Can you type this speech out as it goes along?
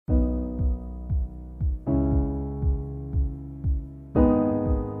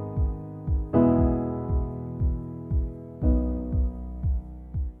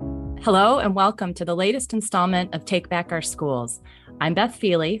Hello and welcome to the latest installment of Take Back Our Schools. I'm Beth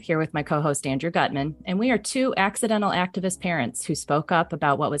Feely, here with my co-host Andrew Gutman, and we are two accidental activist parents who spoke up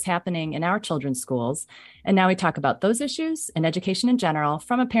about what was happening in our children's schools. And now we talk about those issues and education in general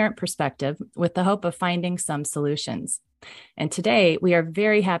from a parent perspective with the hope of finding some solutions. And today we are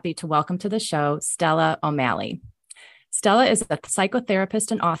very happy to welcome to the show Stella O'Malley. Stella is a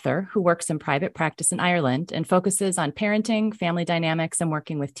psychotherapist and author who works in private practice in Ireland and focuses on parenting, family dynamics, and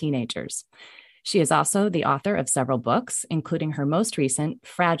working with teenagers. She is also the author of several books, including her most recent,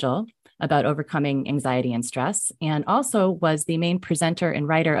 Fragile, about overcoming anxiety and stress, and also was the main presenter and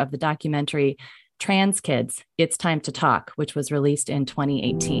writer of the documentary Trans Kids, It's Time to Talk, which was released in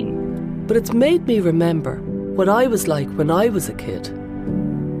 2018. But it's made me remember what I was like when I was a kid.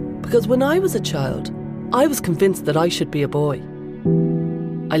 Because when I was a child, I was convinced that I should be a boy.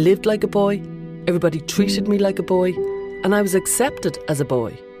 I lived like a boy, everybody treated me like a boy, and I was accepted as a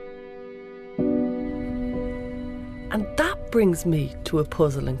boy. And that brings me to a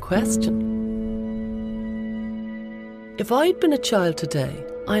puzzling question. If I'd been a child today,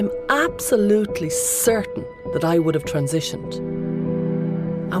 I'm absolutely certain that I would have transitioned.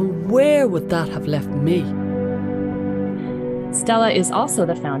 And where would that have left me? Stella is also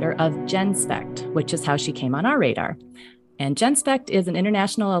the founder of GenSpect, which is how she came on our radar. And GenSpect is an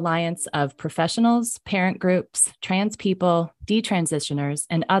international alliance of professionals, parent groups, trans people, detransitioners,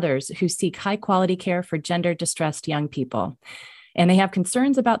 and others who seek high-quality care for gender-distressed young people. And they have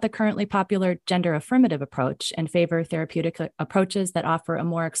concerns about the currently popular gender-affirmative approach and favor therapeutic approaches that offer a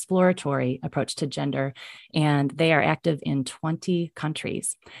more exploratory approach to gender. And they are active in 20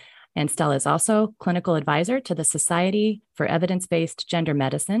 countries. And Stella is also clinical advisor to the Society for Evidence-Based Gender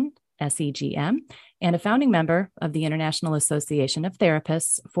Medicine, SEGM, and a founding member of the International Association of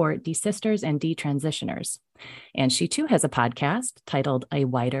Therapists for Desisters and Detransitioners. And she too has a podcast titled A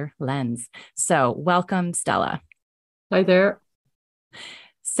Wider Lens. So welcome, Stella. Hi there.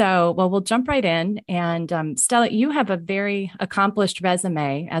 So, we'll jump right in. And Stella, you have a very accomplished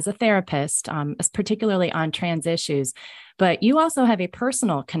resume as a therapist, particularly on trans issues. But you also have a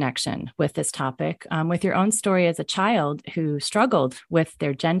personal connection with this topic, with your own story as a child who struggled with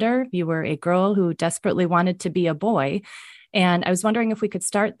their gender. You were a girl who desperately wanted to be a boy. And I was wondering if we could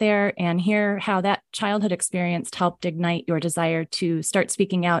start there and hear how that childhood experience helped ignite your desire to start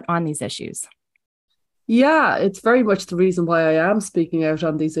speaking out on these issues. Yeah, it's very much the reason why I am speaking out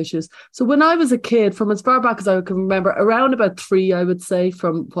on these issues. So when I was a kid, from as far back as I can remember, around about 3, I would say,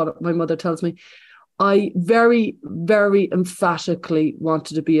 from what my mother tells me, I very, very emphatically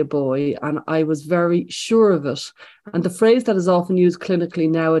wanted to be a boy, and I was very sure of it. And the phrase that is often used clinically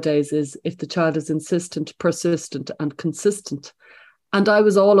nowadays is if the child is insistent, persistent, and consistent. And I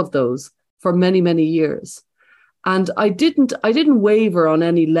was all of those for many, many years. And I didn't waver on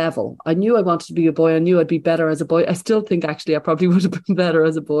any level. I knew I wanted to be a boy. I knew I'd be better as a boy. I still think actually I probably would have been better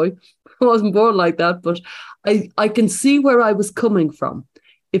as a boy. I wasn't born like that, but I can see where I was coming from,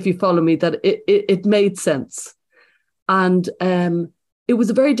 if you follow me, that it made sense. And it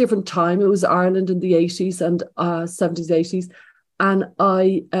was a very different time. It was Ireland in the 80s and 70s, 80s. And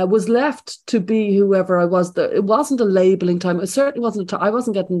I was left to be whoever I was. It wasn't a labeling time. It certainly wasn't. I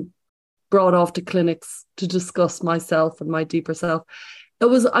wasn't getting brought off to clinics to discuss myself and my deeper self. I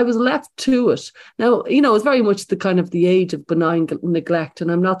was left to it. Now, it was very much the kind of the age of benign neglect. And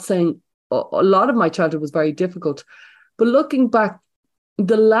I'm not saying a lot of my childhood was very difficult, but looking back,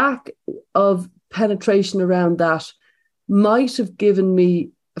 the lack of penetration around that might have given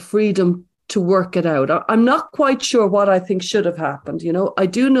me freedom to work it out. I'm not quite sure what I think should have happened. I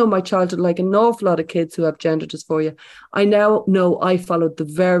do know my childhood, like an awful lot of kids who have gender dysphoria. I now know I followed the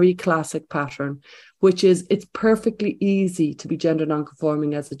very classic pattern, which is it's perfectly easy to be gender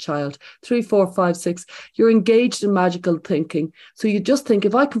nonconforming as a child. 3, 4, 5, 6, you're engaged in magical thinking. So you just think,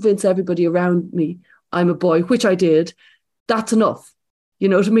 if I convince everybody around me I'm a boy, which I did, that's enough. You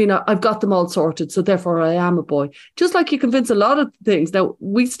know what I mean? I've got them all sorted, so therefore I am a boy. Just like you convince a lot of things. Now,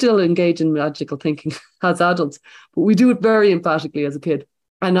 we still engage in magical thinking as adults, but we do it very emphatically as a kid,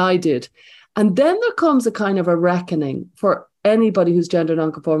 and I did. And then there comes a kind of a reckoning for anybody who's gender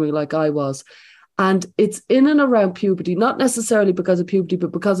nonconforming like I was. And it's in and around puberty, not necessarily because of puberty,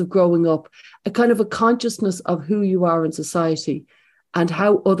 but because of growing up, a kind of a consciousness of who you are in society and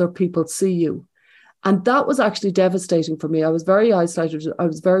how other people see you. And that was actually devastating for me. I was very isolated. I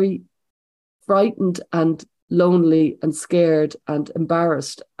was very frightened and lonely and scared and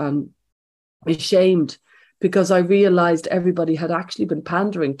embarrassed and ashamed because I realized everybody had actually been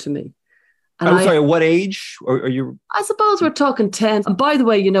pandering to me. And I'm sorry, what age are you? I suppose we're talking 10. And by the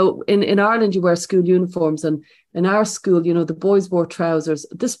way, you know, in Ireland, you wear school uniforms. And in our school, you know, the boys wore trousers.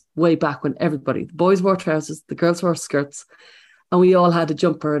 This way back when the boys wore trousers, the girls wore skirts. And we all had a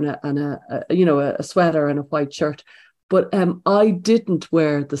jumper and a sweater and a white shirt. But I didn't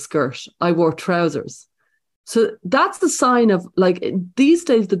wear the skirt. I wore trousers. So that's the sign of, like, these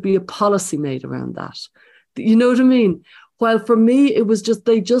days there'd be a policy made around that. You know what I mean? Well, for me, it was just,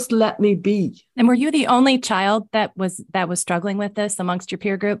 they just let me be. And were you the only child that was struggling with this amongst your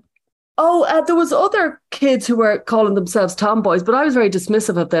peer group? Oh, there was other kids who were calling themselves tomboys, but I was very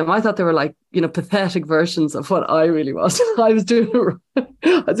dismissive of them. I thought they were like, you know, pathetic versions of what I really was. I was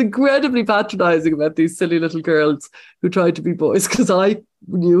incredibly patronizing about these silly little girls who tried to be boys because I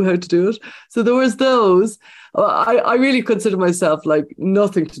knew how to do it. So there was those. I really consider myself like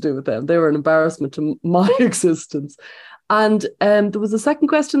nothing to do with them. They were an embarrassment to my existence. And there was a second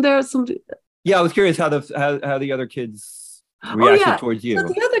question there. Yeah, I was curious how the other kids reacted towards you. So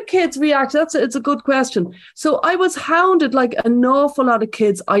the other kids reacted. It's a good question. So I was hounded like an awful lot of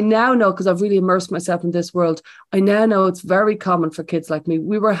kids. I now know, because I've really immersed myself in this world, I now know it's very common for kids like me.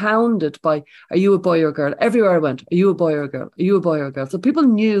 We were hounded by, are you a boy or a girl? Everywhere I went, are you a boy or a girl? Are you a boy or a girl? So people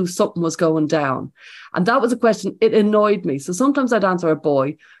knew something was going down. And that was a question. It annoyed me. So sometimes I'd answer a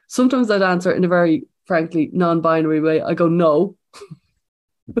boy. Sometimes I'd answer in a very, frankly, non-binary way. I go, no.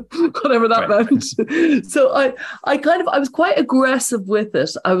 Whatever that meant. So I was quite aggressive with it.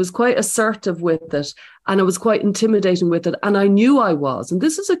 I was quite assertive with it, and I was quite intimidating with it. And I knew I was. And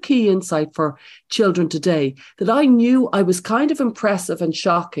this is a key insight for children today, that I knew I was kind of impressive and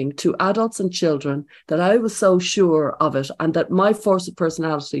shocking to adults and children, that I was so sure of it, and that my force of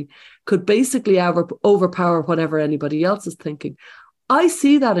personality could basically overpower whatever anybody else is thinking. I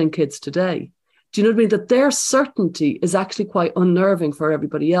see that in kids today. Do you know what I mean? That their certainty is actually quite unnerving for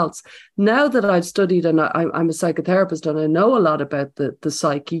everybody else. Now that I've studied and I'm a psychotherapist and I know a lot about the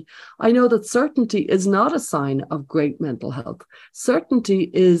psyche, I know that certainty is not a sign of great mental health.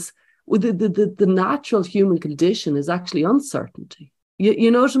 Certainty is, the natural human condition is actually uncertainty.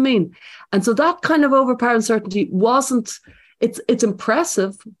 You know what I mean? And so that kind of overpowering certainty it's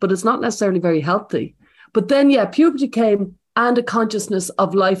impressive, but it's not necessarily very healthy. But then, puberty came, and a consciousness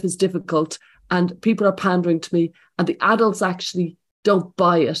of life is difficult, and people are pandering to me, and the adults actually don't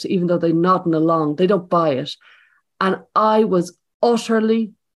buy it, even though they're nodding along. They don't buy it. And I was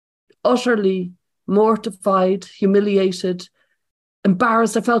utterly, utterly mortified, humiliated,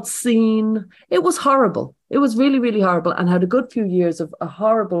 embarrassed. I felt seen. It was horrible. It was really, really horrible, and had a good few years of a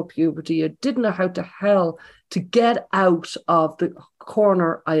horrible puberty. I didn't know how to hell to get out of the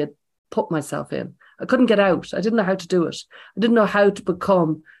corner I had put myself in. I couldn't get out. I didn't know how to do it. I didn't know how to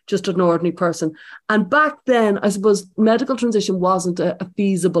become just an ordinary person. And back then, I suppose medical transition wasn't a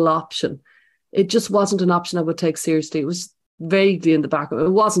feasible option. It just wasn't an option I would take seriously. It was vaguely in the back.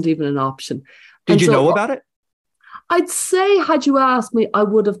 It wasn't even an option. Did you know about it? I'd say, had you asked me, I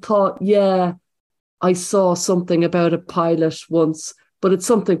would have thought, yeah, I saw something about a pilot once, but it's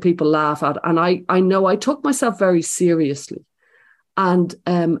something people laugh at. And I know I took myself very seriously. And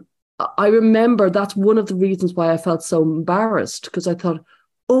I remember that's one of the reasons why I felt so embarrassed, because I thought,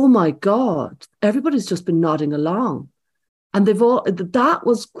 oh my God, everybody's just been nodding along. And that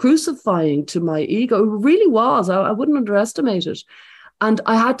was crucifying to my ego. It really was. I wouldn't underestimate it. And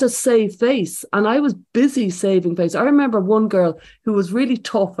I had to save face, and I was busy saving face. I remember one girl who was really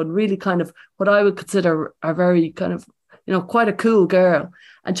tough and really kind of what I would consider a very kind of, you know, quite a cool girl.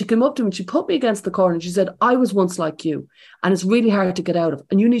 And she came up to me and she put me against the corner and she said, I was once like you, and it's really hard to get out of,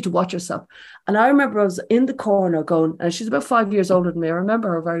 and you need to watch yourself. And I remember I was in the corner going, and she's about 5 years older than me. I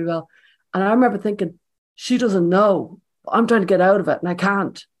remember her very well. And I remember thinking, she doesn't know. I'm trying to get out of it and I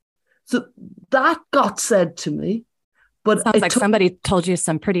can't. So that got said to me. But sounds like somebody told you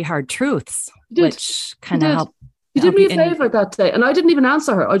some pretty hard truths, which kind of helped. You did me a favor that day. And I didn't even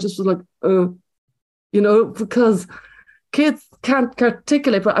answer her. I just was like, you know, because kids can't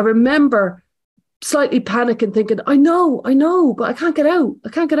articulate. But I remember slightly panicking, thinking, I know, but I can't get out.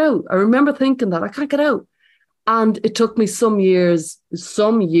 I remember thinking that I can't get out. And it took me some years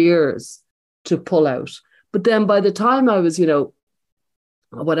to pull out. But then by the time I was, you know,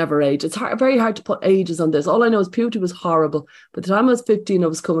 whatever age, it's very hard to put ages on this. All I know is puberty was horrible. By the time I was 15, I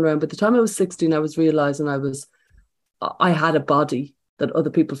was coming around. By the time I was 16, I was realizing I had a body that other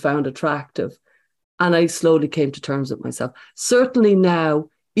people found attractive. And I slowly came to terms with myself. Certainly now,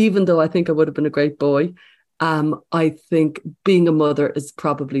 even though I think I would have been a great boy, I think being a mother is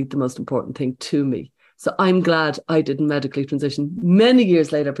probably the most important thing to me. So I'm glad I didn't medically transition. Many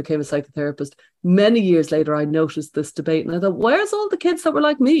years later, I became a psychotherapist. Many years later, I noticed this debate and I thought, where's all the kids that were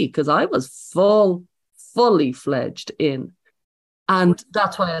like me? Because I was fully fledged in. And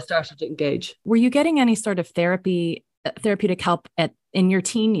that's why I started to engage. Were you getting any sort of therapeutic help in your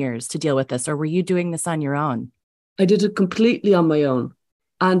teen years to deal with this, or were you doing this on your own? I did it completely on my own.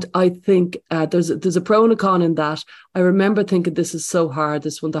 And I think there's a pro and a con in that. I remember thinking, this is so hard.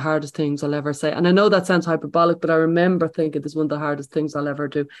 This is one of the hardest things I'll ever say. And I know that sounds hyperbolic, but I remember thinking this is one of the hardest things I'll ever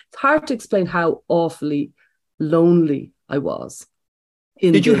do. It's hard to explain how awfully lonely I was.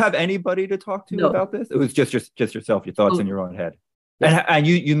 Did you have anybody to talk to about this? It was just yourself, your thoughts in your own head. Yeah. And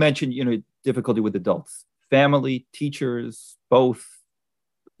you mentioned, difficulty with adults, family, teachers, both.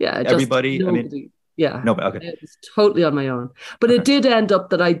 Yeah, everybody. Nobody. Yeah. No, okay. It was totally on my own. But it did end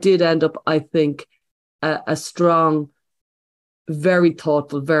up, I think, a strong, very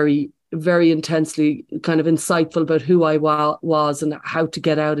thoughtful, very, very intensely kind of insightful about who I was and how to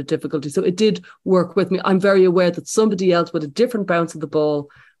get out of difficulty. So it did work with me. I'm very aware that somebody else with a different bounce of the ball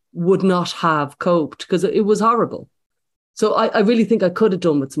would not have coped because it was horrible. So I really think I could have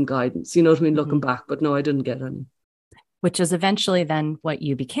done with some guidance, you know what I mean, looking back. But no, I didn't get any. Which is eventually then what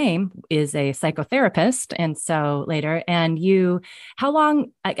you became, is a psychotherapist. And so later, and how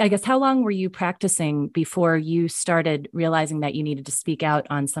long were you practicing before you started realizing that you needed to speak out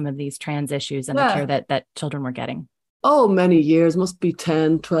on some of these trans issues and the care that children were getting? Oh, many years, must be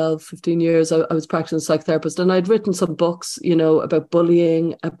 10, 12, 15 years. I was practicing as a psychotherapist, and I'd written some books, about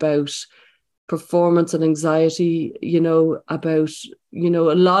bullying, about performance and anxiety, about,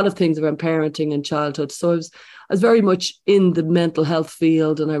 a lot of things around parenting and childhood. So I was very much in the mental health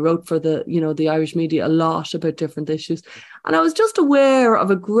field, and I wrote for the Irish media a lot about different issues. And I was just aware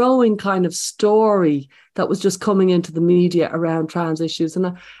of a growing kind of story that was just coming into the media around trans issues. And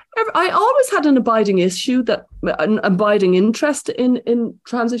I always had an abiding interest in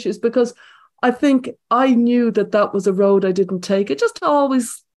trans issues, because I think I knew that was a road I didn't take. It just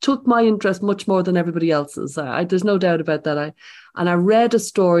always took my interest much more than everybody else's. There's no doubt about that. I read a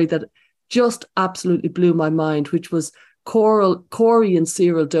story that just absolutely blew my mind, which was Corey and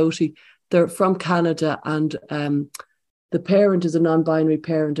Cyril Doty. They're from Canada, and the parent is a non-binary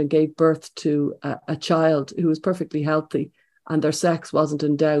parent and gave birth to a child who was perfectly healthy, and their sex wasn't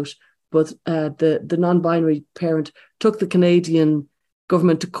in doubt. But the non-binary parent took the Canadian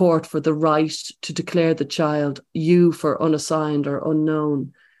government to court for the right to declare the child U for unassigned or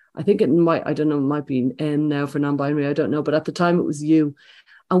unknown. I think it might be an N now for non-binary, I don't know. But at the time it was U.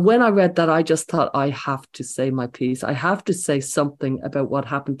 And when I read that, I just thought, I have to say my piece. I have to say something about what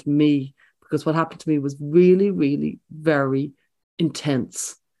happened to me, because what happened to me was really, really very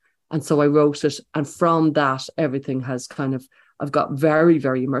intense. And so I wrote it. And from that, everything has I've got very,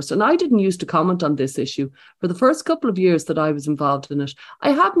 very immersed. And I didn't used to comment on this issue. For the first couple of years that I was involved in it,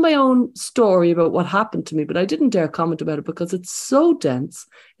 I had my own story about what happened to me, but I didn't dare comment about it because it's so dense,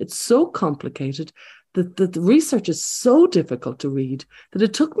 it's so complicated, the research is so difficult to read, that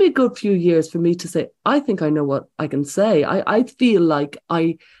it took me a good few years for me to say, I think I know what I can say. I feel like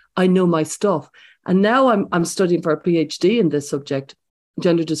I know my stuff. And now I'm studying for a PhD in this subject,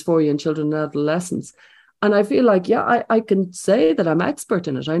 gender dysphoria in children and adolescents. And I feel like, I can say that I'm expert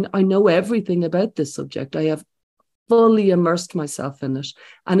in it. I know everything about this subject. I have fully immersed myself in it.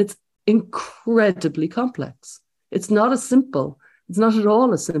 And it's incredibly complex. It's not at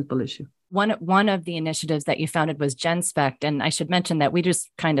all a simple issue. One of the initiatives that you founded was GenSpect. And I should mention that we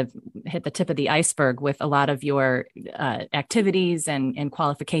just kind of hit the tip of the iceberg with a lot of your activities and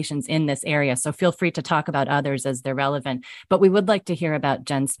qualifications in this area. So feel free to talk about others as they're relevant. But we would like to hear about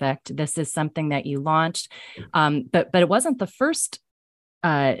GenSpect. This is something that you launched, but it wasn't the first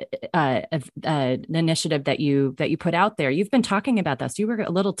initiative that you put out there. You've been talking about this. You were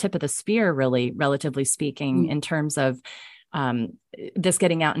a little tip of the spear, really, relatively speaking, in terms of this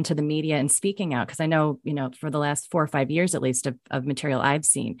getting out into the media and speaking out, because I know, for the last 4 or 5 years, at least of material I've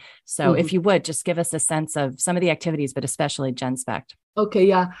seen. So if you would just give us a sense of some of the activities, but especially GenSpect. Okay.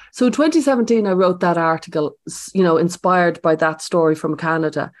 Yeah. So 2017, I wrote that article, inspired by that story from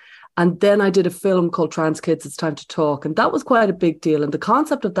Canada. And then I did a film called Trans Kids, It's Time to Talk. And that was quite a big deal. And the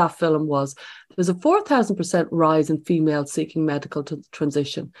concept of that film was there's a 4,000% rise in females seeking medical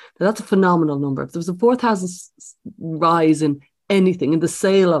transition. Now, that's a phenomenal number. If there was a 4,000 rise in anything, in the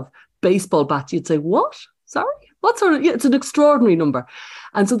sale of baseball bats, you'd say, what? Sorry? What sort of, it's an extraordinary number.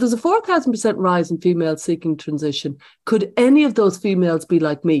 And so there's a 4,000% rise in females seeking transition. Could any of those females be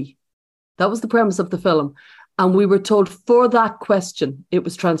like me? That was the premise of the film. And we were told for that question, it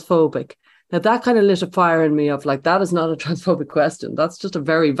was transphobic. Now that kind of lit a fire in me of like, that is not a transphobic question. That's just a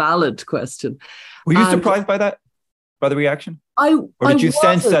very valid question. Were you surprised by that? By the reaction? Or did you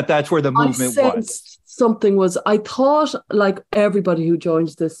sense that that's where the movement was? Something was, I thought, like everybody who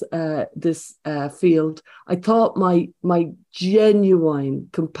joins this field, I thought my genuine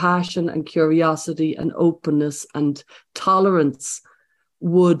compassion and curiosity and openness and tolerance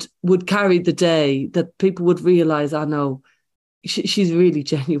would carry the day, that people would realize, I know she's really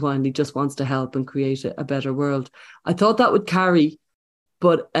genuinely just wants to help and create a better world. I thought that would carry.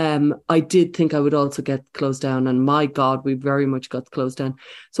 But I did think I would also get closed down. And my God, we very much got closed down.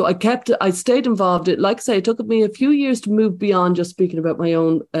 So I stayed involved. Like I say, it took me a few years to move beyond just speaking about my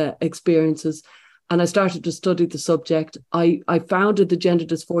own experiences. And I started to study the subject. I founded the Gender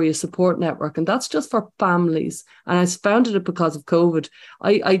Dysphoria Support Network, and that's just for families. And I founded it because of COVID.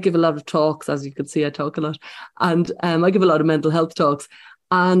 I give a lot of talks, as you can see, I talk a lot. And I give a lot of mental health talks.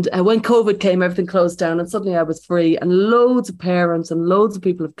 And when COVID came, everything closed down and suddenly I was free. And loads of parents and loads of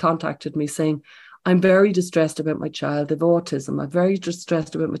people have contacted me saying, I'm very distressed about my child. They have autism. I'm very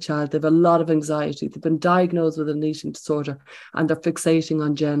distressed about my child. They have a lot of anxiety. They've been diagnosed with an eating disorder and they're fixating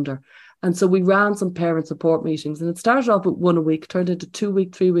on gender. And so we ran some parent support meetings, and it started off with 1 a week, turned into 2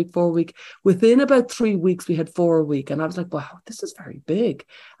 week, 3 week, 4 week. Within about 3 weeks, we had 4 a week. And I was like, wow, this is very big.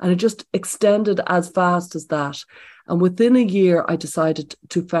 And it just extended as fast as that. And within a year, I decided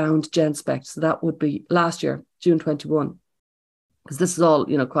to found GenSpect. So that would be last year, June 21, because this is all,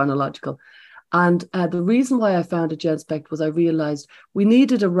 chronological. And the reason why I founded GenSpect was I realized we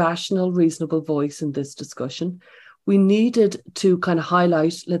needed a rational, reasonable voice in this discussion. We needed to kind of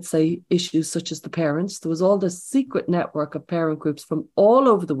highlight, let's say, issues such as the parents. There was all this secret network of parent groups from all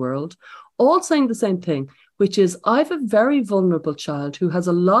over the world, all saying the same thing, which is I have a very vulnerable child who has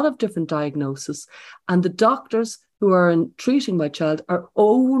a lot of different diagnoses, and the doctors who are treating my child are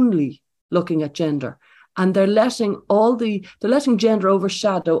only looking at gender, and they're letting gender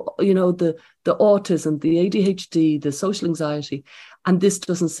overshadow, the autism, the ADHD, the social anxiety, and this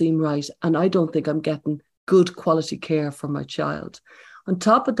doesn't seem right. And I don't think I'm getting good quality care for my child. On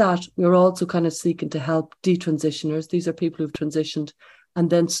top of that, we're also kind of seeking to help detransitioners. These are people who've transitioned and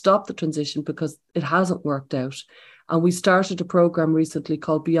then stopped the transition because it hasn't worked out. And we started a program recently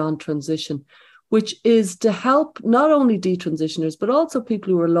called Beyond Transition, which is to help not only detransitioners, but also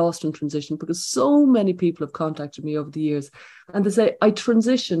people who are lost in transition, because so many people have contacted me over the years and they say, I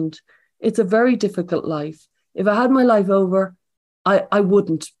transitioned. It's a very difficult life. If I had my life over, I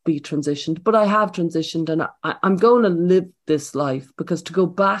wouldn't be transitioned, but I have transitioned, and I'm going to live this life, because to go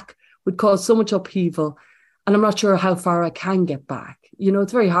back would cause so much upheaval. And I'm not sure how far I can get back.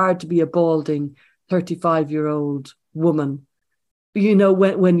 It's very hard to be a balding 35-year-old woman,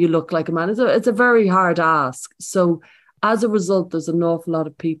 when you look like a man. It's a very hard ask. So as a result, there's an awful lot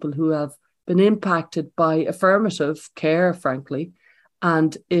of people who have been impacted by affirmative care, frankly.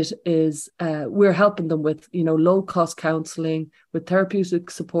 And it is, we're helping them with, low cost counselling, with therapeutic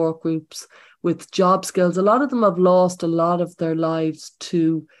support groups, with job skills. A lot of them have lost a lot of their lives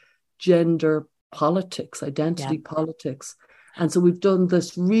to gender politics, identity politics. And so we've done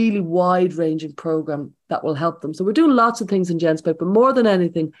this really wide-ranging program that will help them. So we're doing lots of things in GenSpect, but more than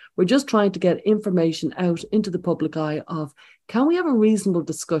anything, we're just trying to get information out into the public eye of, can we have a reasonable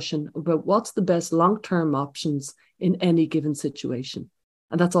discussion about what's the best long-term options in any given situation?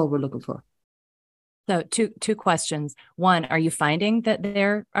 And that's all we're looking for. So two questions. One, are you finding that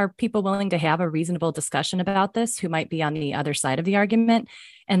there are people willing to have a reasonable discussion about this who might be on the other side of the argument?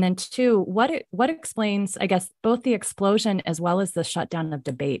 And then two, what explains, I guess, both the explosion as well as the shutdown of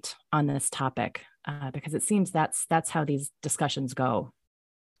debate on this topic? Because it seems that's how these discussions go.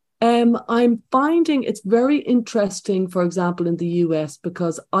 I'm finding it's very interesting, for example, in the US,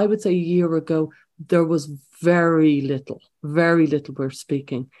 because I would say a year ago, there was very little we're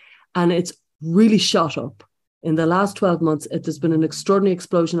speaking. And it's really shot up. In the last 12 months, there's been an extraordinary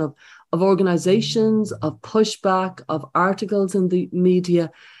explosion of organizations, of pushback, of articles in the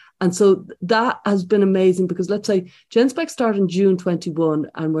media. And so that has been amazing, because let's say GenSpect started in June 21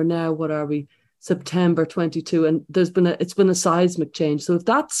 and we're now, September 22, and it's been a seismic change. So if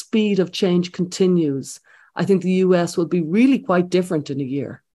that speed of change continues, I think the US will be really quite different in a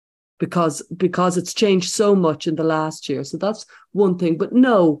year, because it's changed so much in the last year. So that's one thing. But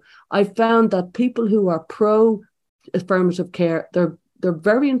no, I found that people who are pro-affirmative care, they're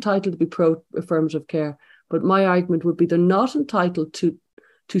very entitled to be pro-affirmative care. But my argument would be they're not entitled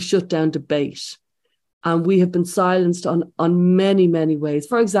to shut down debate. And we have been silenced on many, many ways.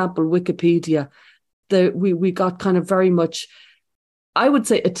 For example, Wikipedia, we got kind of very much, I would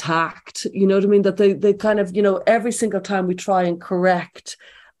say, attacked. You know what I mean? That they kind of, every single time we try and correct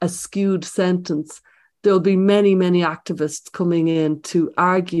a skewed sentence, there'll be many, many activists coming in to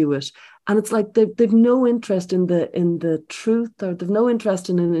argue it. And it's like they've no interest in the truth, or they've no interest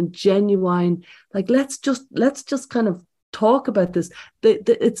in a genuine, like, let's just kind of talk about this.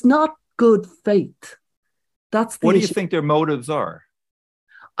 It's not good faith. That's the What do issue. you think their motives are?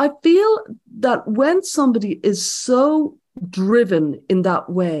 I feel that when somebody is so driven in that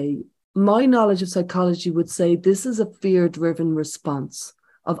way, my knowledge of psychology would say this is a fear-driven response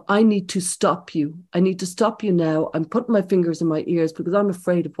of, I need to stop you. I need to stop you now. I'm putting my fingers in my ears because I'm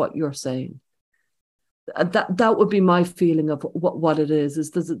afraid of what you're saying. That would be my feeling of what it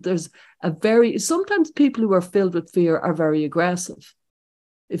is there's a very, sometimes people who are filled with fear are very aggressive.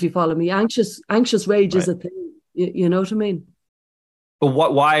 If you follow me, anxious rage is a thing. You know what I mean?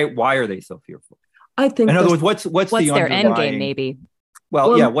 But why are they so fearful? I think, in other words, what's the their end game, maybe?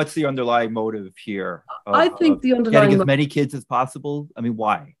 Well, yeah, what's the underlying motive here? I think the underlying getting as many kids as possible. I mean,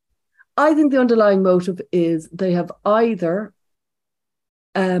 why? I think the underlying motive is they have either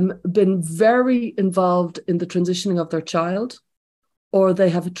been very involved in the transitioning of their child, or they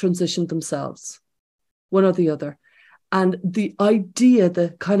have transitioned themselves, one or the other. And the idea,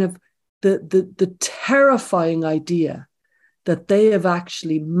 the kind of the terrifying idea that they have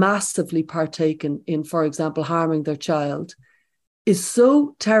actually massively partaken in, for example, harming their child, is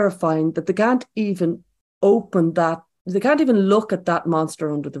so terrifying that they can't even open that. They can't even look at that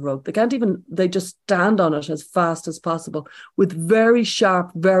monster under the rug. They just stand on it as fast as possible with very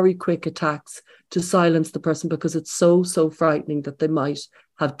sharp, very quick attacks to silence the person, because it's so frightening that they might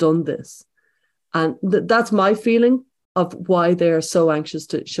have done this. And that's my feeling of why they're so anxious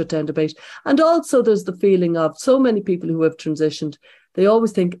to shut down debate. And also there's the feeling of so many people who have transitioned, they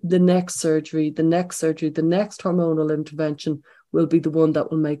always think the next surgery, the next hormonal intervention will be the one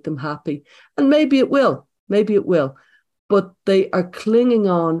that will make them happy. And maybe it will. But they are clinging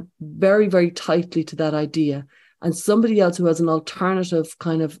on very, very tightly to that idea. And somebody else who has an alternative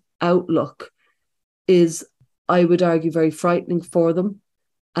kind of outlook is, I would argue, very frightening for them.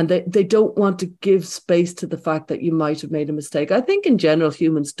 And they don't want to give space to the fact that you might have made a mistake. I think in general,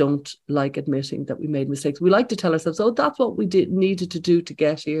 humans don't like admitting that we made mistakes. We like to tell ourselves, oh, that's what we needed to do to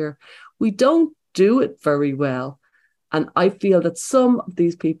get here. We don't do it very well. And I feel that some of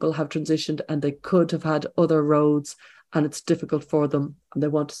these people have transitioned and they could have had other roads, and it's difficult for them and they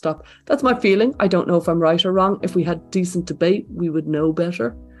want to stop. That's my feeling. I don't know if I'm right or wrong. If we had decent debate, we would know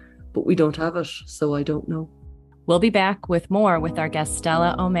better, but we don't have it. So I don't know. We'll be back with more with our guest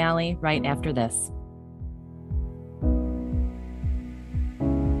Stella O'Malley right after this.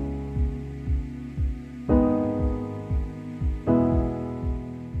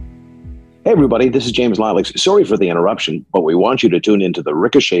 Hey, everybody, this is James Lilix. Sorry for the interruption, but we want you to tune into the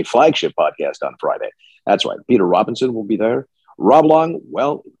Ricochet flagship podcast on Friday. That's right. Peter Robinson will be there. Rob Long,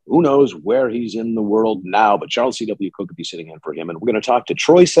 well, who knows where he's in the world now, but Charles C.W. Cook will be sitting in for him. And we're going to talk to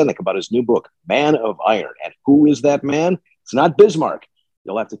Troy Senik about his new book, Man of Iron. And who is that man? It's not Bismarck.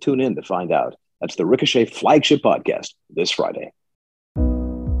 You'll have to tune in to find out. That's the Ricochet flagship podcast this Friday.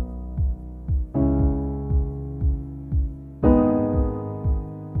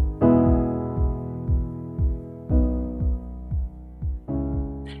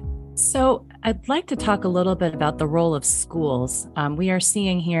 So I'd like to talk a little bit about the role of schools. We are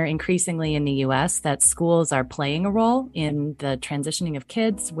seeing here increasingly in the U.S. that schools are playing a role in the transitioning of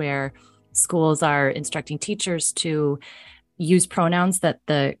kids, where schools are instructing teachers to use pronouns that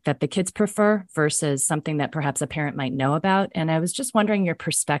the kids prefer versus something that perhaps a parent might know about. And I was just wondering your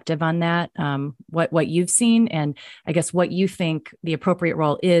perspective on that, what you've seen, and I guess what you think the appropriate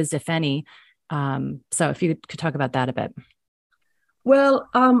role is, if any. So if you could talk about that a bit. Well,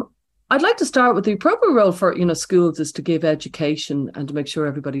 I'd like to start with the appropriate role for schools is to give education and to make sure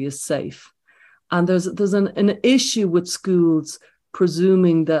everybody is safe. And there's an issue with schools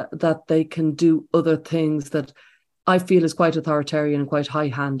presuming that they can do other things that I feel is quite authoritarian and quite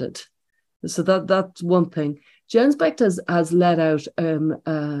high-handed. So that's one thing. Jen Specht has let out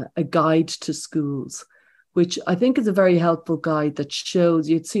a guide to schools, which I think is a very helpful guide that shows,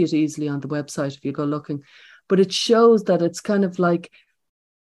 you'd see it easily on the website if you go looking, but it shows that it's kind of like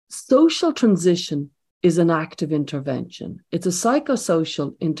social transition is an active intervention. It's a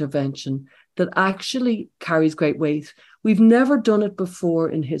psychosocial intervention that actually carries great weight. We've never done it before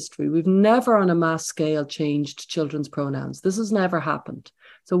in history. We've never on a mass scale changed children's pronouns. This has never happened.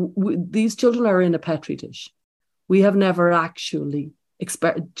 So these children are in a petri dish. We have never actually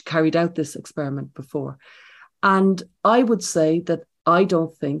carried out this experiment before. And I would say that I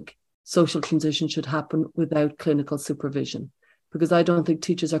don't think social transition should happen without clinical supervision, because I don't think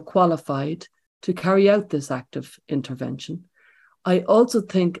teachers are qualified to carry out this active intervention. I also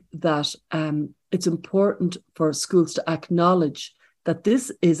think that it's important for schools to acknowledge that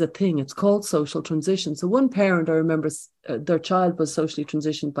this is a thing. It's called social transition. So one parent, I remember, their child was socially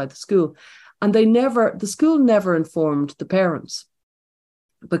transitioned by the school, and the school never informed the parents,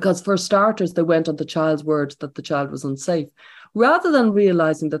 because for starters, they went on the child's word that the child was unsafe, rather than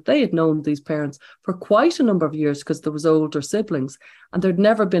realizing that they had known these parents for quite a number of years because there was older siblings and there'd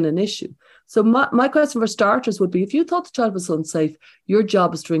never been an issue. So my question for starters would be, if you thought the child was unsafe, your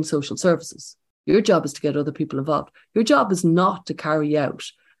job is to ring social services. Your job is to get other people involved. Your job is not to carry out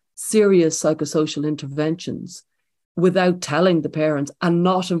serious psychosocial interventions without telling the parents and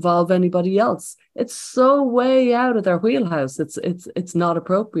not involve anybody else. It's so way out of their wheelhouse. It's not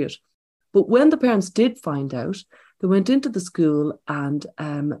appropriate. But when the parents did find out, they went into the school and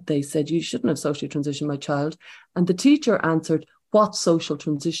they said, you shouldn't have socially transitioned my child. And the teacher answered, what social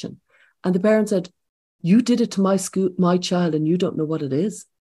transition? And the parent said, you did it to my child, and you don't know what it is.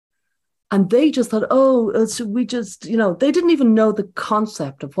 And they just thought, so we just, they didn't even know the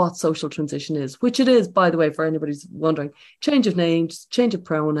concept of what social transition is, which it is, by the way, for anybody's wondering. Change of names, change of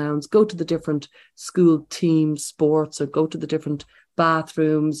pronouns, go to the different school teams, sports, or go to the different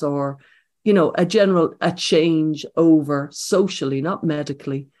bathrooms, or, a change over socially, not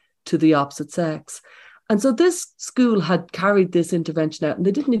medically, to the opposite sex. And so this school had carried this intervention out, and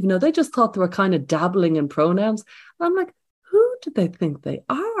they didn't even know. They just thought they were kind of dabbling in pronouns. And I'm like, who do they think they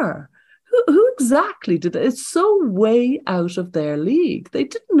are? Who exactly did it? It's so way out of their league. They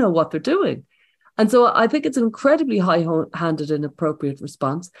didn't know what they're doing. And so I think it's an incredibly high-handed and appropriate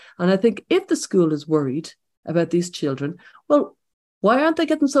response. And I think if the school is worried about these children, well, why aren't they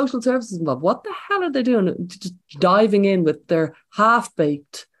getting social services involved? What the hell are they doing? Just diving in with their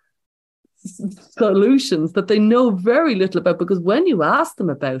half-baked solutions that they know very little about, because when you ask them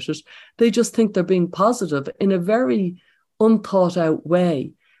about it, they just think they're being positive in a very unthought out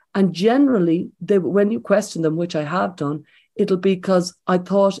way. And generally, when you question them, which I have done, it'll be because I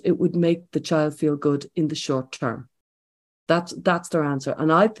thought it would make the child feel good in the short term. That's their answer.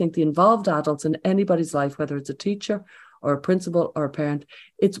 And I think the involved adults in anybody's life, whether it's a teacher or a principal or a parent,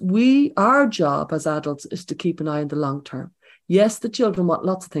 our job as adults is to keep an eye on the long term. Yes, the children want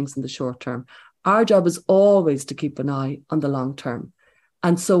lots of things in the short term. Our job is always to keep an eye on the long term.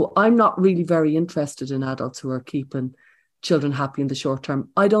 And so I'm not really very interested in adults who are keeping children happy in the short term.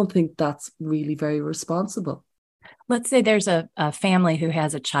 I don't think that's really very responsible. Let's say there's a family who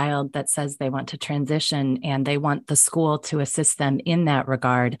has a child that says they want to transition and they want the school to assist them in that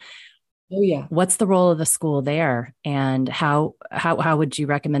regard. Oh, yeah. What's the role of the school there, and how would you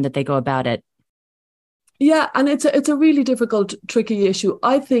recommend that they go about it? Yeah, and it's a really difficult, tricky issue.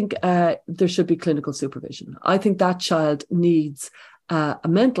 I think there should be clinical supervision. I think that child needs a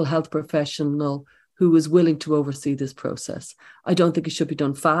mental health professional who is willing to oversee this process. I don't think it should be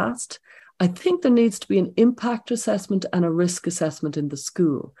done fast. I think there needs to be an impact assessment and a risk assessment in the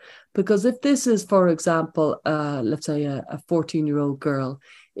school. Because if this is, for example, let's say a 14-year-old girl,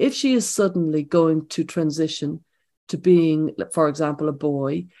 if she is suddenly going to transition to being, for example, a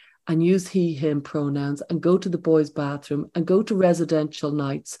boy, and use he, him pronouns, and go to the boys' bathroom, and go to residential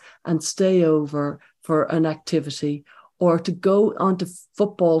nights, and stay over for an activity, or to go onto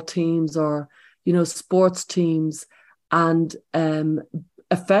football teams or sports teams, and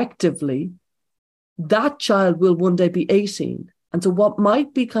effectively that child will one day be 18. And so what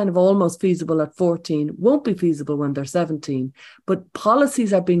might be kind of almost feasible at 14 won't be feasible when they're 17. But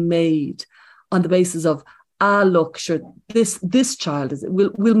policies are being made on the basis of, look, sure, this child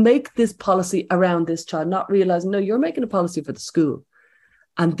we'll make this policy around this child, not realizing, no, you're making a policy for the school.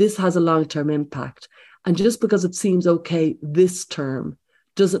 And this has a long-term impact. And just because it seems okay this term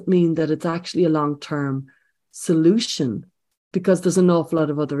doesn't mean that it's actually a long-term solution, because there's an awful lot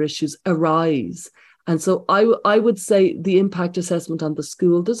of other issues arise. And so I would say the impact assessment on the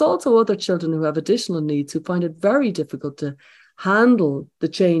school. There's also other children who have additional needs who find it very difficult to handle the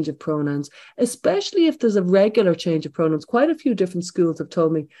change of pronouns, especially if there's a regular change of pronouns. Quite a few different schools have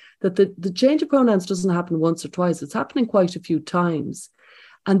told me that the change of pronouns doesn't happen once or twice. It's happening quite a few times.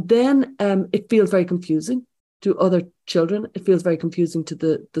 And then it feels very confusing to other children. It feels very confusing to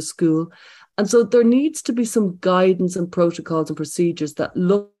the school. And so there needs to be some guidance and protocols and procedures that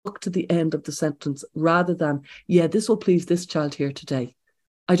look to the end of the sentence rather than, this will please this child here today.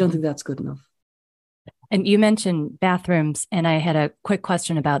 I don't think that's good enough. And you mentioned bathrooms, and I had a quick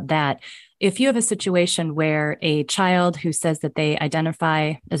question about that. If you have a situation where a child who says that they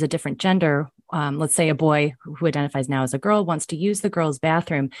identify as a different gender, let's say a boy who identifies now as a girl wants to use the girls'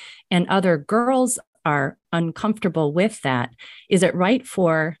 bathroom, and other girls are uncomfortable with that, is it right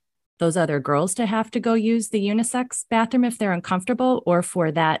for those other girls to have to go use the unisex bathroom if they're uncomfortable, or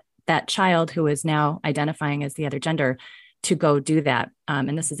for that child who is now identifying as the other gender to go do that.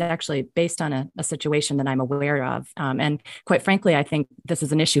 And this is actually based on a situation that I'm aware of. And quite frankly, I think this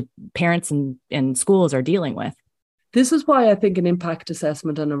is an issue parents and schools are dealing with. This is why I think an impact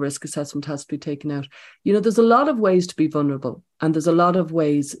assessment and a risk assessment has to be taken out. You know, there's a lot of ways to be vulnerable, and there's a lot of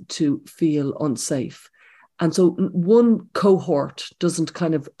ways to feel unsafe. And so one cohort doesn't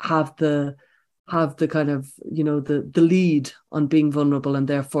kind of have the kind of, you know, the lead on being vulnerable, and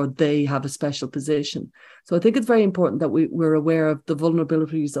therefore they have a special position. So I think it's very important that we're aware of the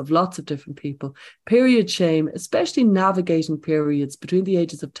vulnerabilities of lots of different people. Period shame, especially navigating periods between the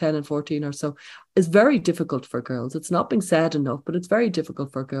ages of 10 and 14 or so, is very difficult for girls. It's not being said enough, but it's very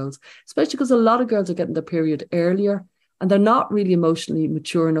difficult for girls, especially because a lot of girls are getting their period earlier and they're not really emotionally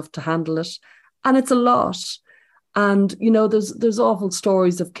mature enough to handle it. And it's a lot. And, you know, there's awful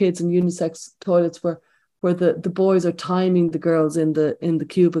stories of kids in unisex toilets where the boys are timing the girls in the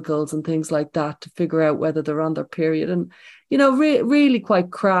cubicles and things like that to figure out whether they're on their period. And, you know, really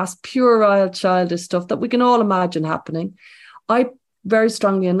quite crass, puerile, childish stuff that we can all imagine happening. I very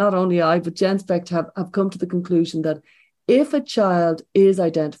strongly, and not only I, but Jen Specht have come to the conclusion that if a child is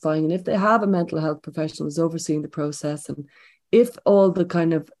identifying and if they have a mental health professional who's overseeing the process, and if all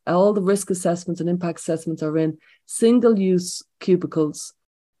the risk assessments and impact assessments are in, single-use cubicles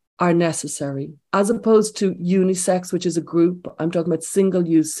are necessary, as opposed to unisex, which is a group. I'm talking about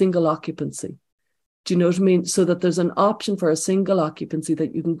single-use, single occupancy. Do you know what I mean? So that there's an option for a single occupancy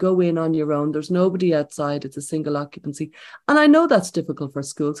that you can go in on your own. There's nobody outside. It's a single occupancy. And I know that's difficult for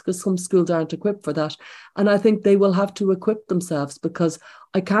schools because some schools aren't equipped for that. And I think they will have to equip themselves, because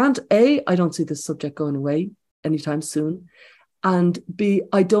I don't see this subject going away anytime soon. And B,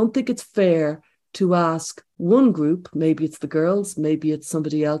 I don't think it's fair to ask one group, maybe it's the girls, maybe it's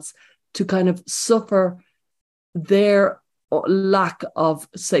somebody else, to kind of suffer their lack of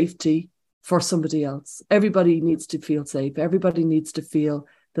safety for somebody else. Everybody needs to feel safe. Everybody needs to feel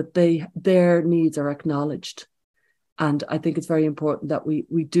that their needs are acknowledged. And I think it's very important that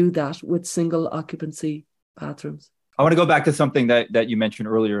we do that with single occupancy bathrooms. I want to go back to something that you mentioned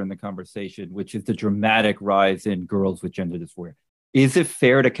earlier in the conversation, which is the dramatic rise in girls with gender dysphoria. Is it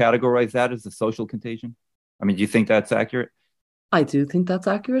fair to categorize that as a social contagion? I mean, do you think that's accurate? I do think that's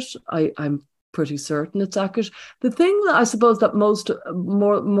accurate. I'm pretty certain it's accurate. The thing that I suppose that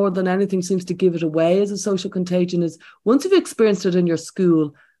more than anything seems to give it away as a social contagion is once you've experienced it in your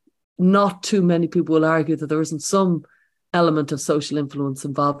school, not too many people will argue that there isn't some element of social influence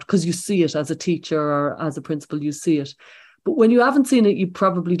involved, because you see it as a teacher or as a principal, you see it. But when you haven't seen it, you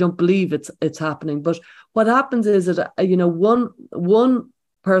probably don't believe it's happening. But what happens is that, you know, one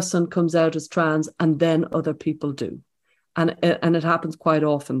person comes out as trans and then other people do. And it happens quite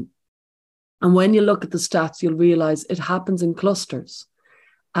often. And when you look at the stats, you'll realize it happens in clusters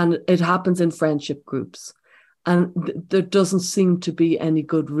and it happens in friendship groups. And there doesn't seem to be any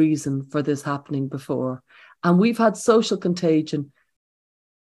good reason for this happening before. And we've had social contagion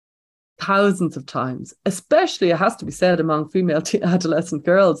thousands of times, especially, it has to be said, among female adolescent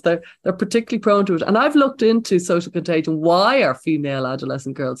girls. They're particularly prone to it. And I've looked into social contagion. Why are female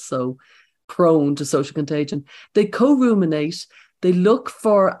adolescent girls so prone to social contagion? They co-ruminate. They look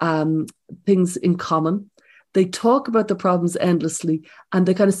for things in common. They talk about the problems endlessly, and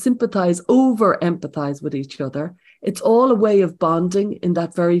they kind of over-empathize with each other. It's all a way of bonding in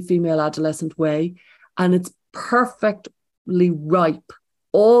that very female adolescent way. And it's perfectly ripe.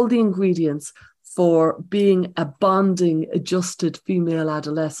 All the ingredients for being a bonding, adjusted female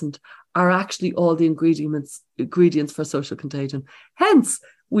adolescent are actually all the ingredients for social contagion. Hence,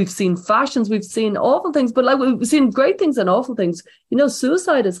 we've seen fashions, we've seen awful things, but like we've seen great things and awful things. You know,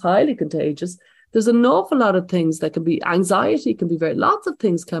 suicide is highly contagious. There's an awful lot of things that can be. Anxiety can be lots of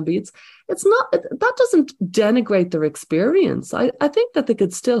things can be. It's not, that doesn't denigrate their experience. I think that they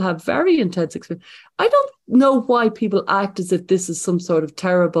could still have very intense experience. I don't know why people act as if this is some sort of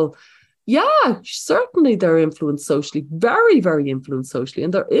terrible. Yeah, certainly they're influenced socially, very, very influenced socially.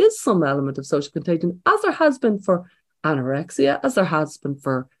 And there is some element of social contagion, as there has been for anorexia, as there has been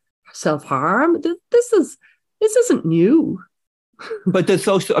for self-harm. This isn't new. But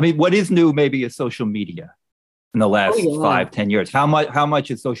what is new maybe is social media in the last 5-10 years. How much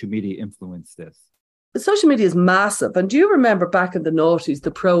has social media influenced this? Social media is massive. And do you remember back in the noughties,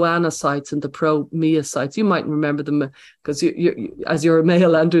 the pro-Anna sites and the pro-Mia sites? You might remember them because you, as you're a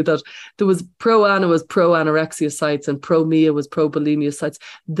male, Andrew, that there was pro-Anna was pro-anorexia sites and pro-Mia was pro-bulimia sites.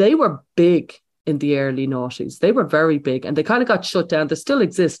 They were big in the early noughties. They were very big and they kind of got shut down. They still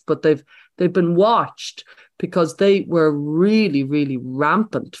exist, but they've They've been watched because they were really, really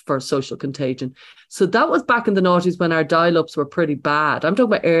rampant for social contagion. So that was back in the noughties when our dial-ups were pretty bad. I'm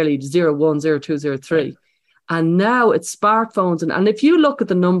talking about early 01, 02, 03. Right. And now it's smartphones. And if you look at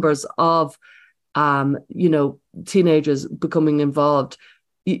the numbers of, teenagers becoming involved,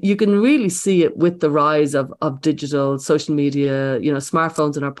 you can really see it with the rise of digital social media,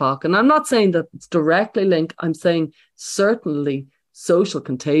 smartphones in our pocket. And I'm not saying that it's directly linked. I'm saying certainly social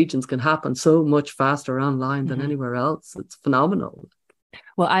contagions can happen so much faster online than anywhere else. It's phenomenal.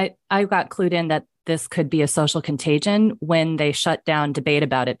 Well, I got clued in that this could be a social contagion when they shut down debate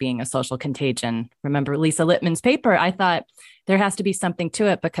about it being a social contagion. Remember Lisa Littman's paper? I thought there has to be something to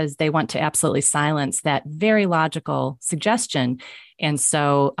it because they want to absolutely silence that very logical suggestion. And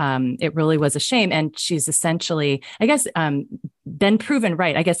so it really was a shame. And she's essentially, I guess, been proven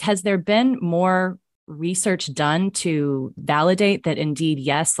right. I guess, has there been more research done to validate that indeed,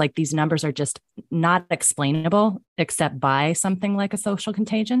 yes, like these numbers are just not explainable except by something like a social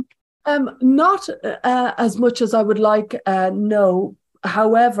contagion? Not as much as I would like, no.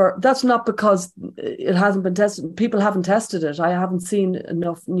 However, that's not because it hasn't been tested. People haven't tested it. I haven't seen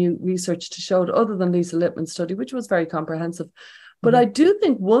enough new research to show it other than Lisa Littman's study, which was very comprehensive. But I do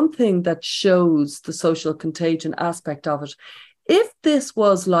think one thing that shows the social contagion aspect of it, if this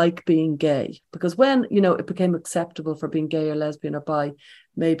was like being gay, because when, it became acceptable for being gay or lesbian or bi,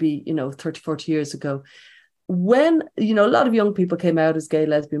 maybe, 30, 40 years ago, when, a lot of young people came out as gay,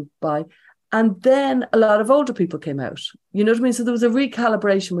 lesbian, bi, and then a lot of older people came out. You know what I mean? So there was a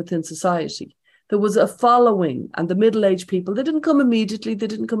recalibration within society. There was a following, and the middle-aged people, they didn't come immediately, they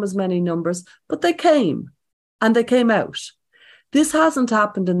didn't come as many numbers, but they came, and they came out. This hasn't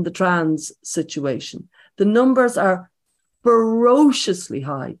happened in the trans situation. The numbers are ferociously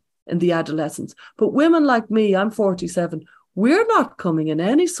high in the adolescents. But women like me, I'm 47, we're not coming in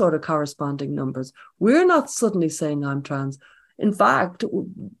any sort of corresponding numbers. We're not suddenly saying I'm trans. In fact,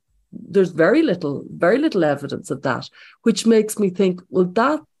 there's very little evidence of that, which makes me think, well,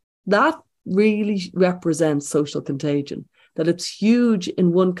 that really represents social contagion, that it's huge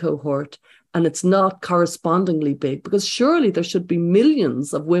in one cohort and it's not correspondingly big, because surely there should be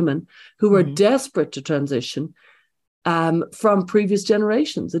millions of women who are desperate to transition from previous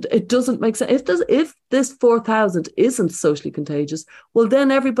generations. It doesn't make sense. If this 4,000 isn't socially contagious, well, then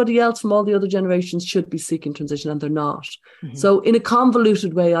everybody else from all the other generations should be seeking transition, and they're not. So in a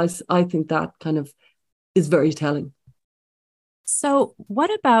convoluted way, I think that kind of is very telling. So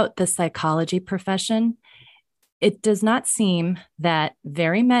what about the psychology profession? It does not seem that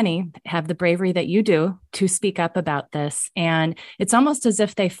very many have the bravery that you do to speak up about this. And it's almost as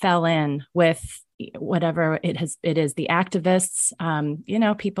if they fell in with whatever it is, the activists.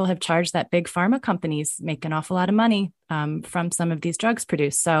 People have charged that big pharma companies make an awful lot of money from some of these drugs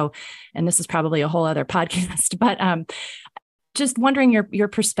produced. So, and this is probably a whole other podcast, but just wondering your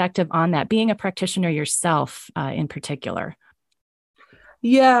perspective on that, being a practitioner yourself in particular.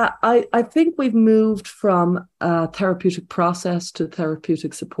 Yeah, I think we've moved from a therapeutic process to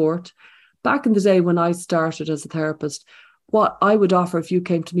therapeutic support. Back in the day when I started as a therapist, what I would offer if you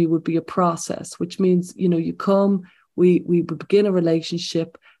came to me would be a process, which means, you come, we begin a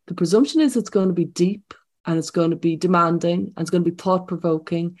relationship. The presumption is it's going to be deep and it's going to be demanding and it's going to be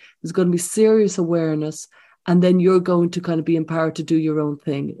thought-provoking. There's going to be serious awareness. And then you're going to kind of be empowered to do your own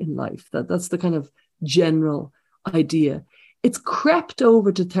thing in life. That's the kind of general idea. It's crept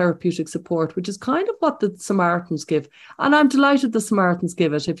over to therapeutic support, which is kind of what the Samaritans give. And I'm delighted the Samaritans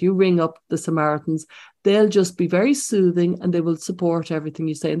give it. If you ring up the Samaritans, they'll just be very soothing and they will support everything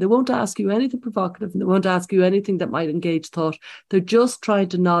you say. And they won't ask you anything provocative and they won't ask you anything that might engage thought. They're just trying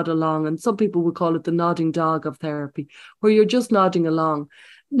to nod along. And some people would call it the nodding dog of therapy, where you're just nodding along.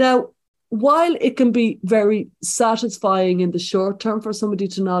 Now, while it can be very satisfying in the short term for somebody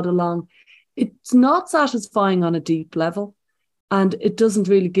to nod along, it's not satisfying on a deep level. And it doesn't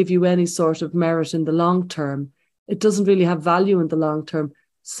really give you any sort of merit in the long term. It doesn't really have value in the long term.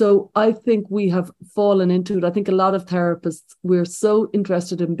 So I think we have fallen into it. I think a lot of therapists, we're so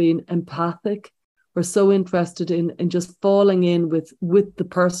interested in being empathic. We're so interested in just falling in with the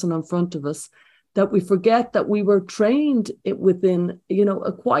person in front of us that we forget that we were trained within,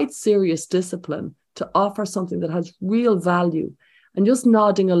 a quite serious discipline to offer something that has real value. And just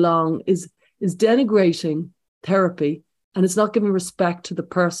nodding along is denigrating therapy. And it's not giving respect to the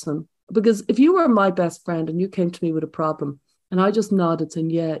person. Because if you were my best friend and you came to me with a problem and I just nodded saying,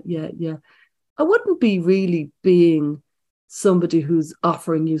 yeah, I wouldn't be really being somebody who's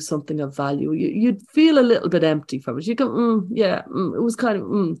offering you something of value. You'd feel a little bit empty from it. You go, it was kind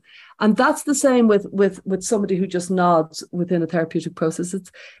of, And that's the same with somebody who just nods within a therapeutic process.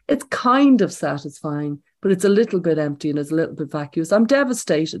 It's kind of satisfying, but it's a little bit empty and it's a little bit vacuous. I'm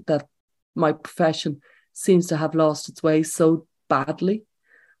devastated that my profession seems to have lost its way so badly.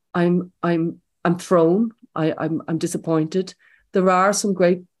 I'm thrown. I'm disappointed. There are some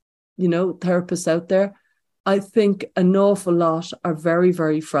great, therapists out there. I think an awful lot are very,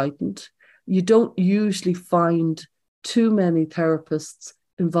 very frightened. You don't usually find too many therapists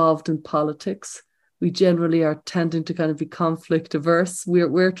involved in politics. We generally are tending to kind of be conflict averse.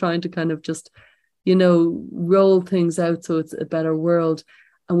 We're trying to kind of just, roll things out so it's a better world.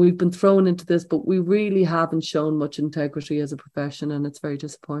 And we've been thrown into this, but we really haven't shown much integrity as a profession, and it's very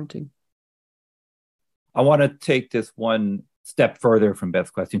disappointing. I want to take this one step further from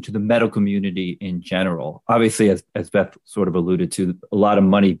Beth's question to the medical community in general. Obviously, as Beth sort of alluded to, a lot of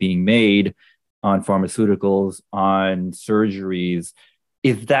money being made on pharmaceuticals, on surgeries.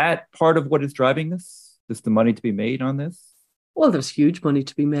 Is that part of what is driving this? Is the money to be made on this? Well, there's huge money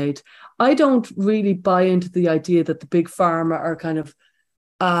to be made. I don't really buy into the idea that the big pharma are kind of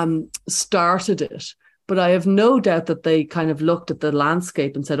started it, but I have no doubt that they kind of looked at the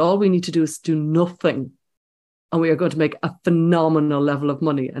landscape and said, all we need to do is do nothing, and we are going to make a phenomenal level of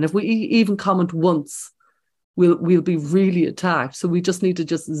money. And if we even comment once, we'll be really attacked. So we just need to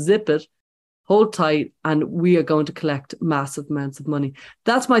just zip it, hold tight, and we are going to collect massive amounts of money.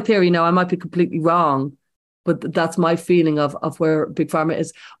 That's my theory. Now, I might be completely wrong, but that's my feeling of where Big Pharma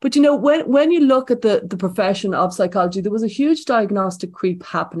is. But, when you look at the profession of psychology, there was a huge diagnostic creep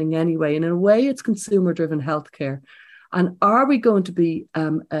happening anyway. And in a way, it's consumer-driven healthcare. And are we going to be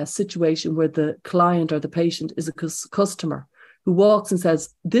a situation where the client or the patient is a customer who walks and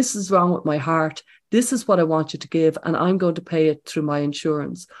says, this is wrong with my heart, this is what I want you to give, and I'm going to pay it through my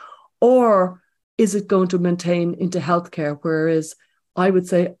insurance? Or is it going to maintain into healthcare, whereas I would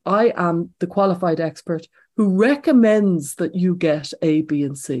say I am the qualified expert who recommends that you get A, B,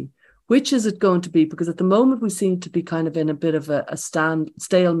 and C? Which is it going to be? Because at the moment we seem to be kind of in a bit of a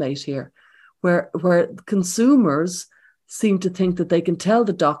stalemate here, where consumers seem to think that they can tell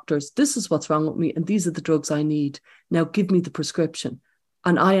the doctors, this is what's wrong with me and these are the drugs I need. Now give me the prescription.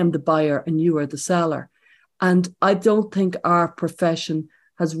 And I am the buyer and you are the seller. And I don't think our profession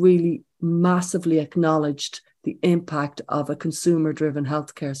has really massively acknowledged the impact of a consumer-driven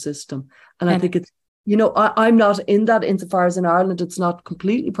healthcare system. And I think it's, I'm not in that insofar as in Ireland, it's not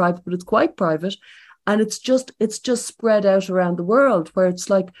completely private, but it's quite private. And it's just spread out around the world, where it's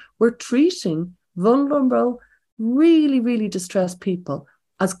like we're treating vulnerable, really, really distressed people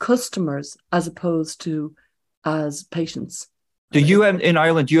as customers as opposed to as patients. Do you have, in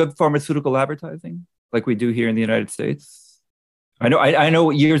Ireland, do you have pharmaceutical advertising like we do here in the United States? I know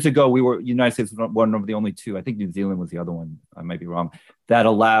years ago United States was one of the only two, I think New Zealand was the other one, I might be wrong, that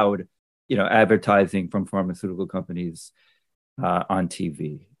allowed, advertising from pharmaceutical companies on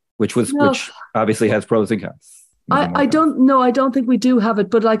TV, which obviously has pros and cons. I don't know. I don't think we do have it,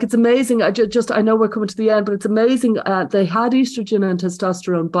 but it's amazing. I know we're coming to the end, but it's amazing. They had estrogen and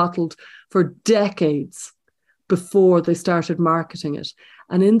testosterone bottled for decades before they started marketing it.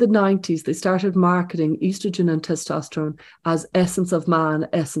 And in the 90s, they started marketing estrogen and testosterone as essence of man,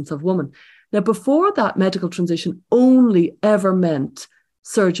 essence of woman. Now, before that, medical transition only ever meant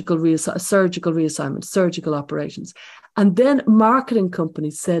surgical reassignment, surgical operations. And then marketing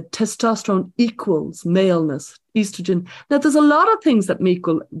companies said testosterone equals maleness, estrogen. Now, there's a lot of things that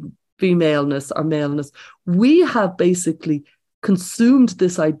equal femaleness or maleness. We have basically consumed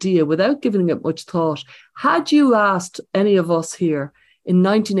this idea without giving it much thought. Had you asked any of us here in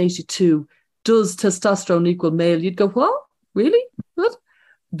 1982, does testosterone equal male? You'd go, what? Really? What?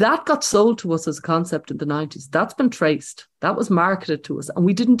 That got sold to us as a concept in the 90s. That's been traced. That was marketed to us. And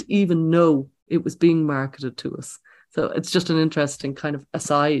we didn't even know it was being marketed to us. So it's just an interesting kind of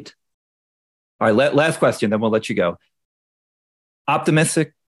aside. All right, last question, then we'll let you go.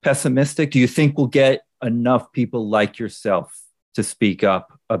 Optimistic, pessimistic? Do you think we'll get enough people like yourself to speak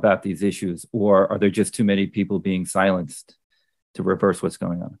up about these issues? Or are there just too many people being silenced to reverse what's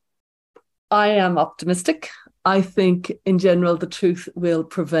going on? I am optimistic. I think in general, the truth will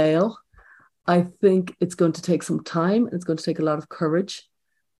prevail. I think it's going to take some time. It's going to take a lot of courage.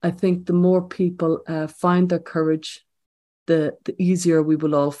 I think the more people find their courage, the easier we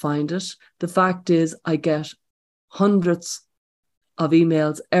will all find it. The fact is, I get hundreds of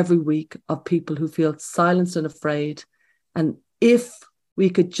emails every week of people who feel silenced and afraid. And if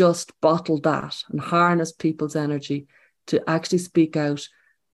we could just bottle that and harness people's energy to actually speak out,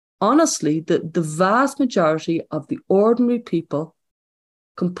 honestly, the vast majority of the ordinary people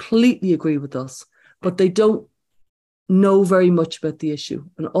completely agree with us, but they don't know very much about the issue.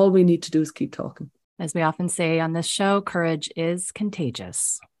 And all we need to do is keep talking. As we often say on this show, courage is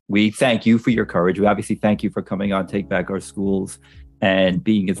contagious. We thank you for your courage. We obviously thank you for coming on Take Back Our Schools and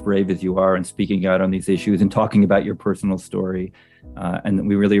being as brave as you are and speaking out on these issues and talking about your personal story. And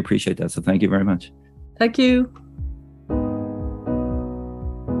we really appreciate that. So thank you very much. Thank you.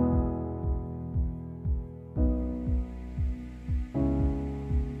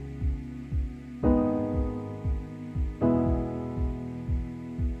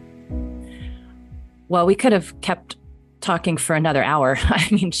 Well, we could have kept talking for another hour. I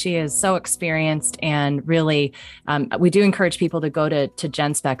mean, she is so experienced, and really, we do encourage people to go to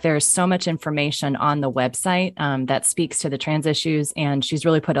GenSpec. There is so much information on the website that speaks to the trans issues, and she's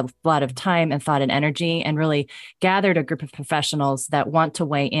really put a lot of time and thought and energy and really gathered a group of professionals that want to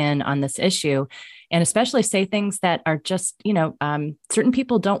weigh in on this issue, and especially say things that are just, certain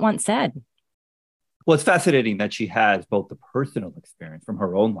people don't want said. Well, it's fascinating that she has both the personal experience from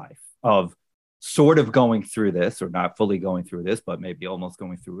her own life of sort of going through this, or not fully going through this, but maybe almost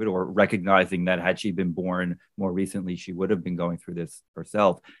going through it, or recognizing that had she been born more recently, she would have been going through this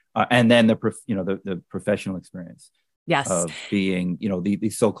herself. And then the professional experience, yes, of being, the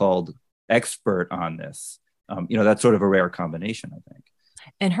so-called expert on this. That's sort of a rare combination, I think.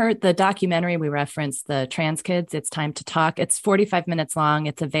 And the documentary we referenced, the Trans Kids, It's Time to Talk. It's 45 minutes long.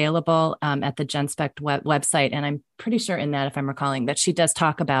 It's available at the GenSpec website. And I'm pretty sure in that, if I'm recalling, that she does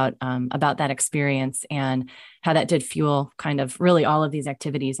talk about that experience and how that did fuel kind of really all of these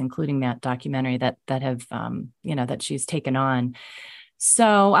activities, including that documentary that have, that she's taken on.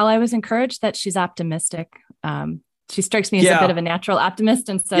 So while I was encouraged that she's optimistic, she strikes me as a bit of a natural optimist.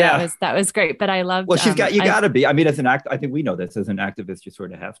 And so that was great. But I loved. Well, you got to be. I mean, as an I think we know this as an activist, you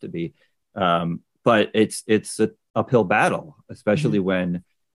sort of have to be. But it's an uphill battle, especially when,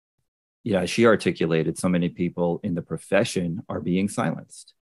 she articulated, so many people in the profession are being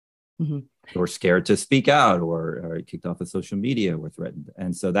silenced, or scared to speak out, or kicked off of social media, or threatened.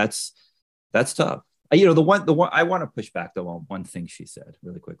 And so that's tough. The one I want to push back though on one thing she said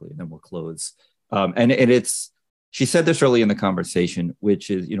really quickly, and then we'll close. And it's. She said this early in the conversation, which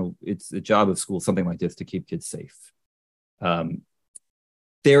is, it's the job of school, something like this, to keep kids safe.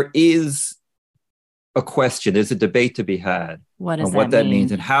 There is a question, there's a debate to be had on what that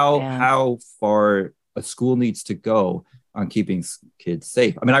means and how far a school needs to go on keeping kids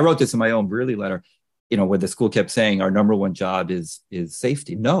safe. I mean, I wrote this in my own Brearley letter, where the school kept saying our number one job is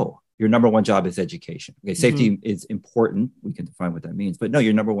safety. No, your number one job is education. Okay, safety is important. We can define what that means, but no,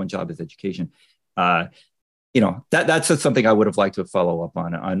 your number one job is education. That's just something I would have liked to follow up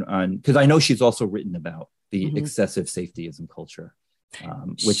on because I know she's also written about the excessive safetyism culture,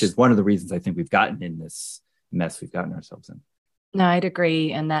 which is one of the reasons I think we've gotten in this mess we've gotten ourselves in. No, I'd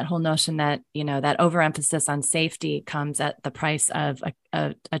agree. And that whole notion that, that overemphasis on safety comes at the price of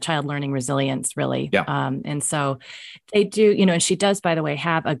a child learning resilience, really. Yeah. And so they do, and she does, by the way,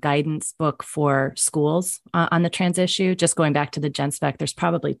 have a guidance book for schools on the trans issue. Just going back to the GenSpec, there's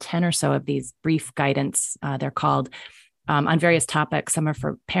probably 10 or so of these brief guidance, they're called, on various topics. Some are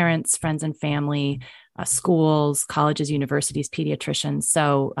for parents, friends and family, schools, colleges, universities, pediatricians.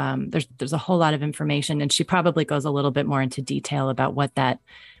 So there's a whole lot of information, and she probably goes a little bit more into detail about what that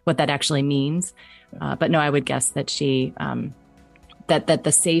actually means. But no, I would guess that she that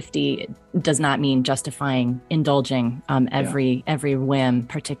the safety does not mean justifying indulging every whim,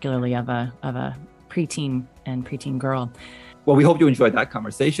 particularly of a preteen and preteen girl. Well, we hope you enjoyed that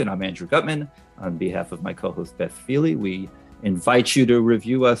conversation. I'm Andrew Gutman. On behalf of my co-host Beth Feely, we invite you to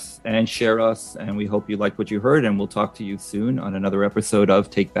review us and share us, and we hope you liked what you heard, and we'll talk to you soon on another episode of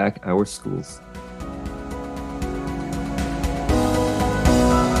Take Back Our Schools.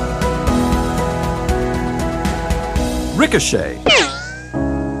 Ricochet.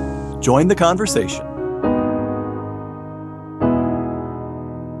 Join the conversation.